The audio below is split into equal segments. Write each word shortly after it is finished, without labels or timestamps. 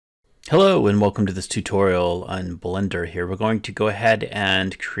Hello and welcome to this tutorial on Blender here. We're going to go ahead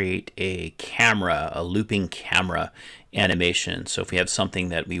and create a camera, a looping camera animation. So if we have something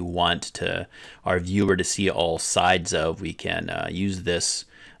that we want our viewer to see all sides of, we can use this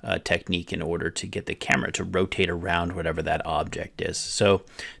technique in order to get the camera to rotate around whatever that object is. So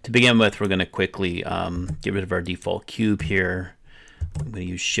to begin with, we're going to quickly get rid of our default cube here. I'm going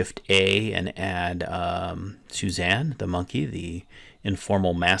to use Shift A and add Suzanne, the monkey, the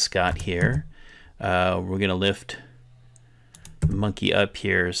informal mascot here. We're going to lift the monkey up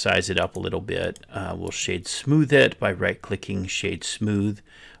here, size it up a little bit. We'll shade smooth it by right-clicking Shade Smooth.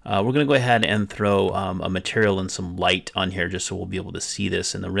 We're going to go ahead and throw a material and some light on here just so we'll be able to see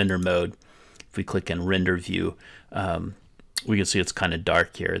this in the render mode. If we click in Render View, we can see it's kind of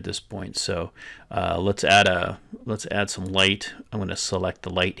dark here at this point. So let's add some light. I'm going to select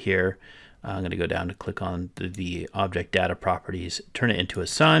the light here. I'm going to go down to click on the object data properties, turn it into a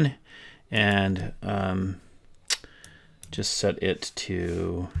sun, and just set it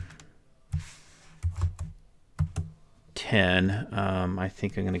to 10. I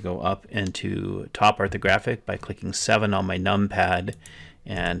think I'm going to go up into top orthographic by clicking 7 on my numpad,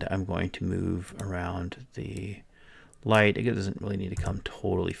 and I'm going to move around the light. It doesn't really need to come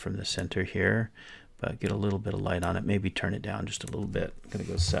totally from the center here, but get a little bit of light on it. Maybe turn it down just a little bit. I'm going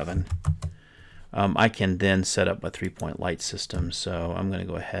to go 7. I can then set up a 3-point light system. So I'm going to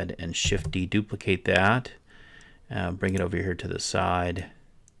go ahead and Shift D, duplicate that, bring it over here to the side,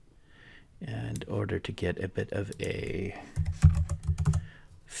 in order to get a bit of a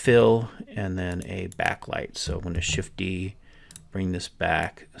fill and then a backlight. So I'm going to Shift D, bring this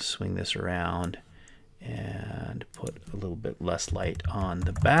back, swing this around, and put a little bit less light on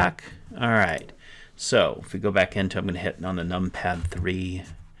the back. All right, so if we go back into, I'm going to hit on the numpad 3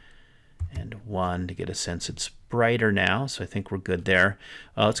 and 1 to get a sense it's brighter now, so I think we're good there.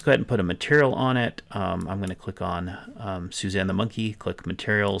 Let's go ahead and put a material on it. I'm going to click on Suzanne the monkey, click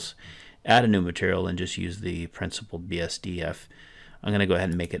materials, add a new material, and just use the principled BSDF. I'm going to go ahead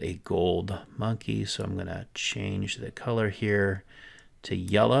and make it a gold monkey, so I'm going to change the color here to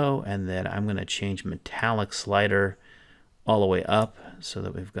yellow, and then I'm going to change metallic slider all the way up so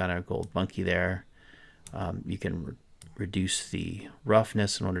that we've got our gold monkey there. You can reduce the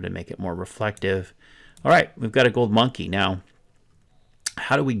roughness in order to make it more reflective. All right, we've got a gold monkey. Now,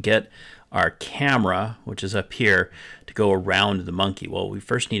 how do we get our camera, which is up here, to go around the monkey? Well, we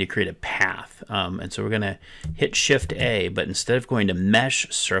first need to create a path. And so we're going to hit Shift A, but instead of going to Mesh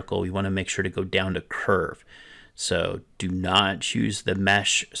Circle, we want to make sure to go down to Curve. So do not choose the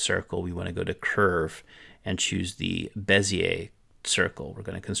Mesh Circle. We want to go to Curve and choose the Bezier Circle. We're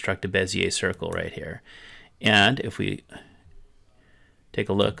going to construct a Bezier Circle right here. And if we take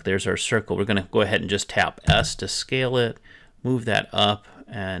a look, there's our circle. We're going to go ahead and just tap S to scale it, move that up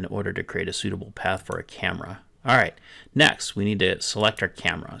in order to create a suitable path for a camera. All right, next we need to select our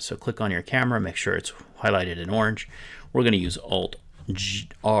camera. So click on your camera, make sure it's highlighted in orange. We're going to use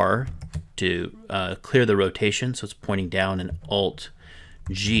Alt-R to clear the rotation, so it's pointing down, and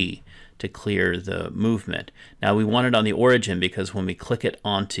Alt-G to clear the movement. Now we want it on the origin because when we click it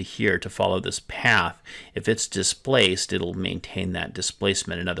onto here to follow this path, if it's displaced, it'll maintain that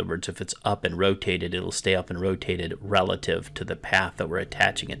displacement. In other words, if it's up and rotated, it'll stay up and rotated relative to the path that we're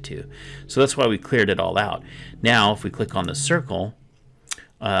attaching it to. So that's why we cleared it all out. Now if we click on the circle,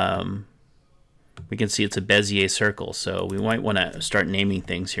 we can see it's a Bezier circle. So we might want to start naming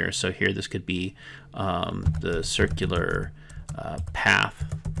things here. So here this could be the circular path.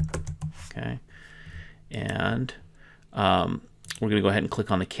 Okay, and we're going to go ahead and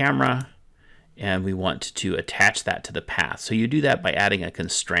click on the camera, and we want to attach that to the path. So you do that by adding a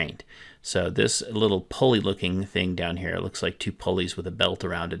constraint. So this little pulley looking thing down here, it looks like 2 pulleys with a belt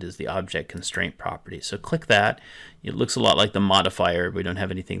around it, is the object constraint property. So click that. It looks a lot like the modifier. We don't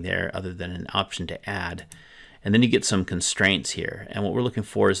have anything there other than an option to add. And then you get some constraints here. And what we're looking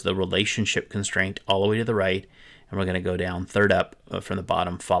for is the relationship constraint all the way to the right. And we're going to go down third up from the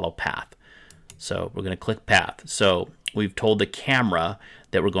bottom, follow path. So we're going to click path. So we've told the camera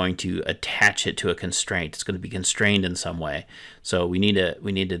that we're going to attach it to a constraint. It's going to be constrained in some way. So we need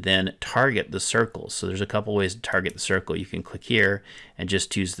to then target the circles. So there's a couple ways to target the circle. You can click here and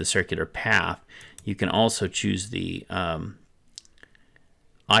just choose the circular path. You can also choose the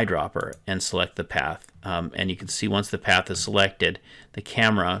eyedropper and select the path. And you can see once the path is selected, the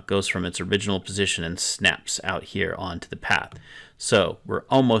camera goes from its original position and snaps out here onto the path. So we're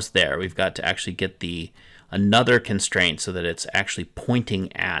almost there. We've got to actually get another constraint so that it's actually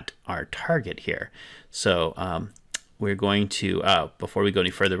pointing at our target here. So we're going to, before we go any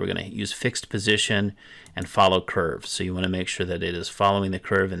further, we're going to use fixed position and follow curve. So you want to make sure that it is following the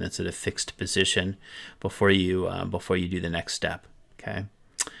curve and it's at a fixed position before you do the next step. Okay.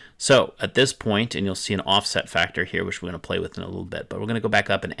 So at this point, and you'll see an offset factor here, which we're going to play with in a little bit, but we're going to go back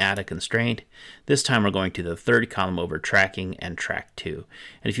up and add a constraint. This time we're going to the third column over tracking and track 2.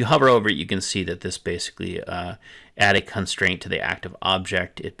 And if you hover over it, you can see that this basically add a constraint to the active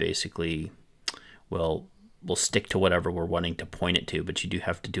object. It basically will stick to whatever we're wanting to point it to, but you do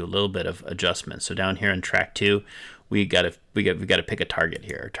have to do a little bit of adjustment. So down here in track 2, we got to pick a target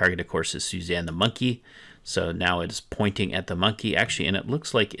here. Our target, of course, is Suzanne the monkey. So now it is pointing at the monkey, actually, and it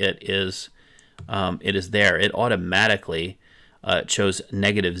looks like it is there. It automatically chose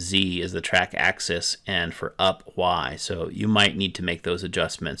negative Z as the track axis and for up Y. So you might need to make those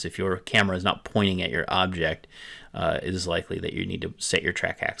adjustments. If your camera is not pointing at your object, it is likely that you need to set your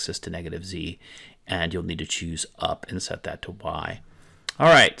track axis to negative Z, and you'll need to choose up and set that to Y. All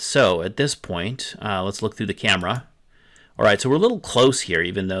right, so at this point, let's look through the camera. All right, so we're a little close here,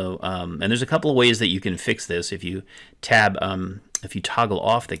 even though, and there's a couple of ways that you can fix this if you toggle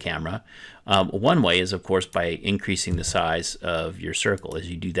off the camera. One way is, of course, by increasing the size of your circle. As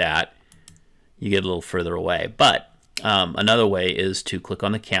you do that, you get a little further away. But another way is to click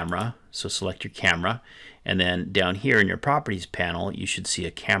on the camera, so select your camera, and then down here in your properties panel, you should see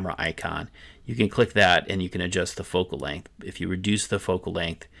a camera icon. You can click that and you can adjust the focal length. If you reduce the focal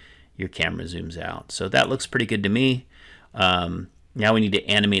length, your camera zooms out. So that looks pretty good to me. Now we need to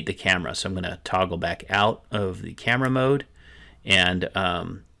animate the camera, so I'm going to toggle back out of the camera mode, and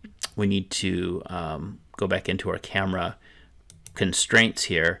we need to go back into our camera constraints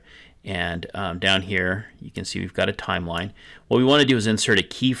here, and down here you can see we've got a timeline. What we want to do is insert a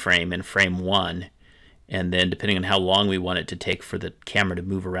keyframe in frame 1, and then depending on how long we want it to take for the camera to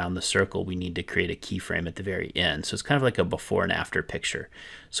move around the circle, we need to create a keyframe at the very end. So it's kind of like a before and after picture.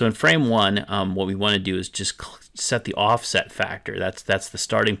 So in frame 1, what we want to do is just set the offset factor. That's the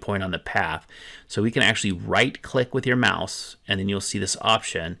starting point on the path. So we can actually right click with your mouse, and then you'll see this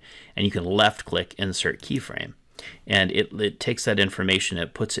option, and you can left click insert keyframe. And it takes that information,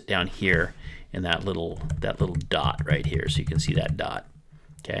 it puts it down here in that little dot right here. So you can see that dot.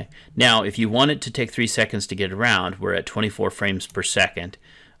 Okay. Now, if you want it to take 3 seconds to get around, we're at 24 frames per second.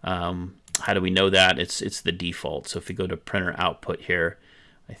 How do we know that? It's the default. So if we go to printer output here,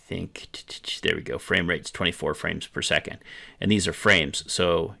 I think, there we go, frame rate's 24 frames per second. And these are frames,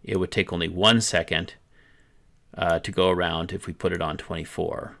 so it would take only 1 second to go around if we put it on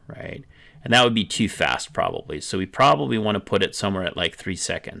 24, right? And that would be too fast probably. So we probably want to put it somewhere at like 3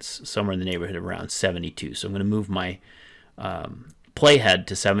 seconds, somewhere in the neighborhood of around 72. So I'm going to move my playhead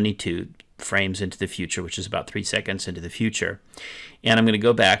to 72 frames into the future, which is about 3 seconds into the future. And I'm going to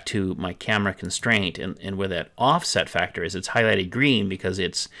go back to my camera constraint, and where that offset factor is, it's highlighted green because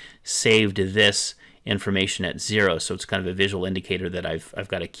it's saved this information at 0. So it's kind of a visual indicator that I've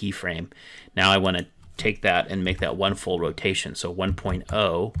got a keyframe. Now I want to take that and make that one full rotation. So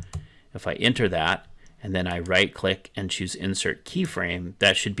 1.0, if I enter that, and then I right click and choose insert keyframe,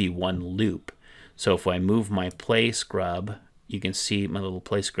 that should be one loop. So if I move my play scrub, you can see my little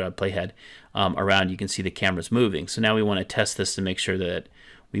play scrub playhead around, you can see the camera's moving. So now we want to test this to make sure that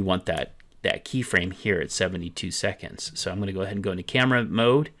we want that keyframe here at 72 seconds. So I'm going to go ahead and go into camera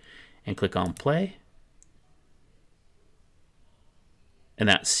mode and click on play. And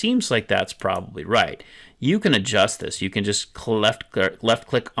that seems like that's probably right. You can adjust this. You can just left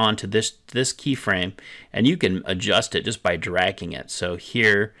click onto this keyframe, and you can adjust it just by dragging it. So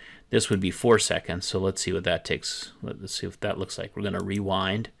here, this would be 4 seconds. So let's see what that takes. Let's see what that looks like. We're going to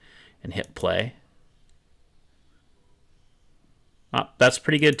rewind and hit play. That's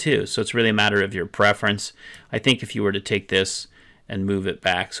pretty good too. So it's really a matter of your preference. I think if you were to take this and move it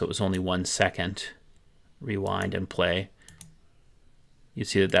back so it was only 1 second, rewind and play, you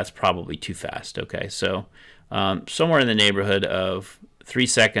see that that's probably too fast. Okay, so somewhere in the neighborhood of 3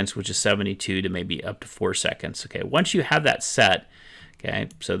 seconds, which is 72, to maybe up to 4 seconds. Okay, once you have that set, okay,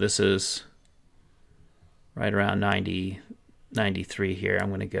 so this is right around 90, 93 here. I'm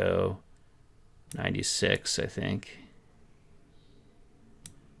going to go 96, I think.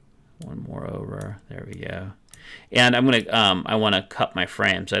 One more over. There we go. And I'm going to I want to cut my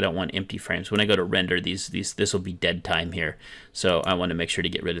frames. I don't want empty frames. When I go to render this will be dead time here. So I want to make sure to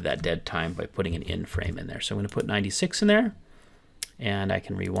get rid of that dead time by putting an in frame in there. So I'm going to put 96 in there, and I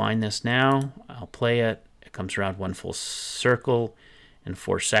can rewind this now. I'll play it. It comes around one full circle in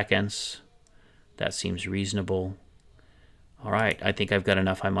 4 seconds. That seems reasonable. All right, I think I've got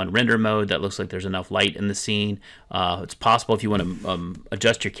enough. I'm on render mode. That looks like there's enough light in the scene. It's possible if you want to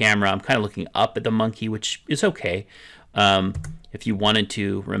adjust your camera. I'm kind of looking up at the monkey, which is okay. If you wanted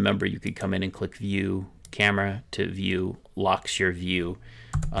to, remember, you could come in and click View, Camera to View, locks your view.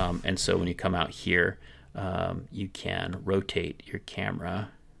 And so when you come out here, you can rotate your camera.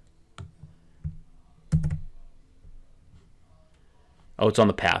 Oh, it's on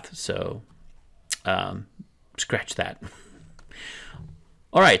the path, so scratch that.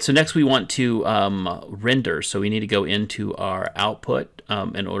 All right, so next we want to render. So we need to go into our output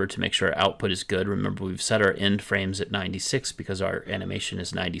in order to make sure our output is good. Remember, we've set our end frames at 96 because our animation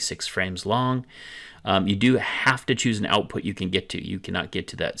is 96 frames long. You do have to choose an output you can get to. You cannot get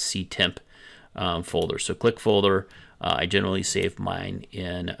to that ctemp folder. So click folder. I generally save mine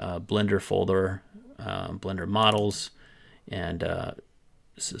in Blender folder, Blender models, and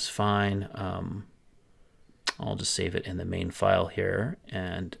this is fine. I'll just save it in the main file here,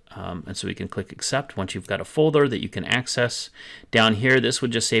 and so we can click accept once you've got a folder that you can access. Down here, this would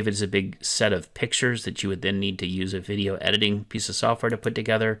just save it as a big set of pictures that you would then need to use a video editing piece of software to put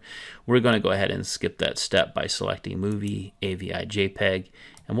together. We're going to go ahead and skip that step by selecting Movie, AVI, JPEG,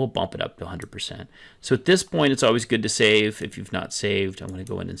 and we'll bump it up to 100%. So at this point, it's always good to save. If you've not saved, I'm going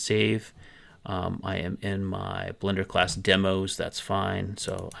to go in and save. I am in my Blender class demos. That's fine.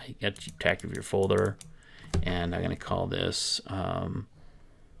 So I get to track of your folder. And I'm going to call this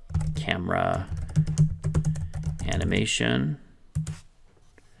camera animation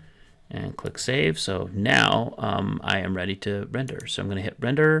and click save. So now I am ready to render. So I'm going to hit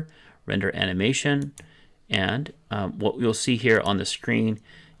render, render animation, and what you'll see here on the screen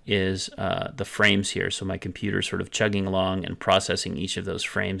is the frames here. So my computer sort of chugging along and processing each of those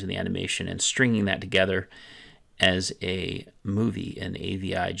frames in the animation and stringing that together as a movie in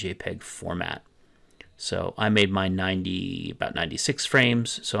AVI JPEG format. So I made mine about 96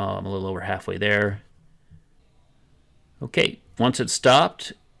 frames, so I'm a little over halfway there. Okay, once it's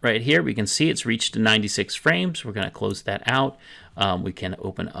stopped, right here, we can see it's reached 96 frames. We're going to close that out. We can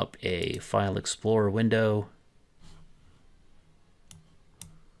open up a File Explorer window.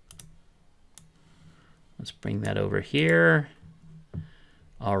 Let's bring that over here.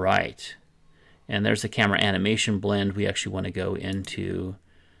 All right, and there's the camera animation blend. We actually want to go into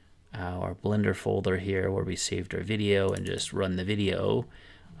our Blender folder here where we saved our video and just run the video.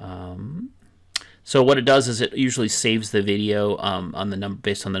 So what it does is it usually saves the video on the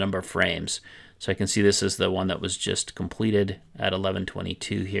based on the number of frames. So I can see this is the one that was just completed at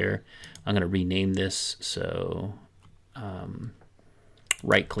 11:22 here. I'm going to rename this. So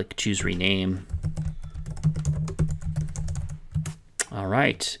right click, choose rename. All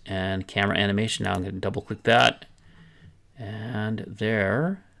right, and camera animation. Now I'm going to double click that, and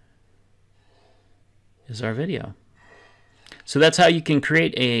there is our video. So that's how you can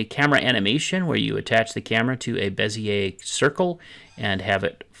create a camera animation where you attach the camera to a Bezier circle and have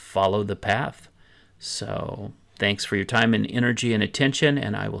it follow the path. So thanks for your time and energy and attention,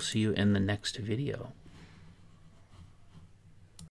 and I will see you in the next video.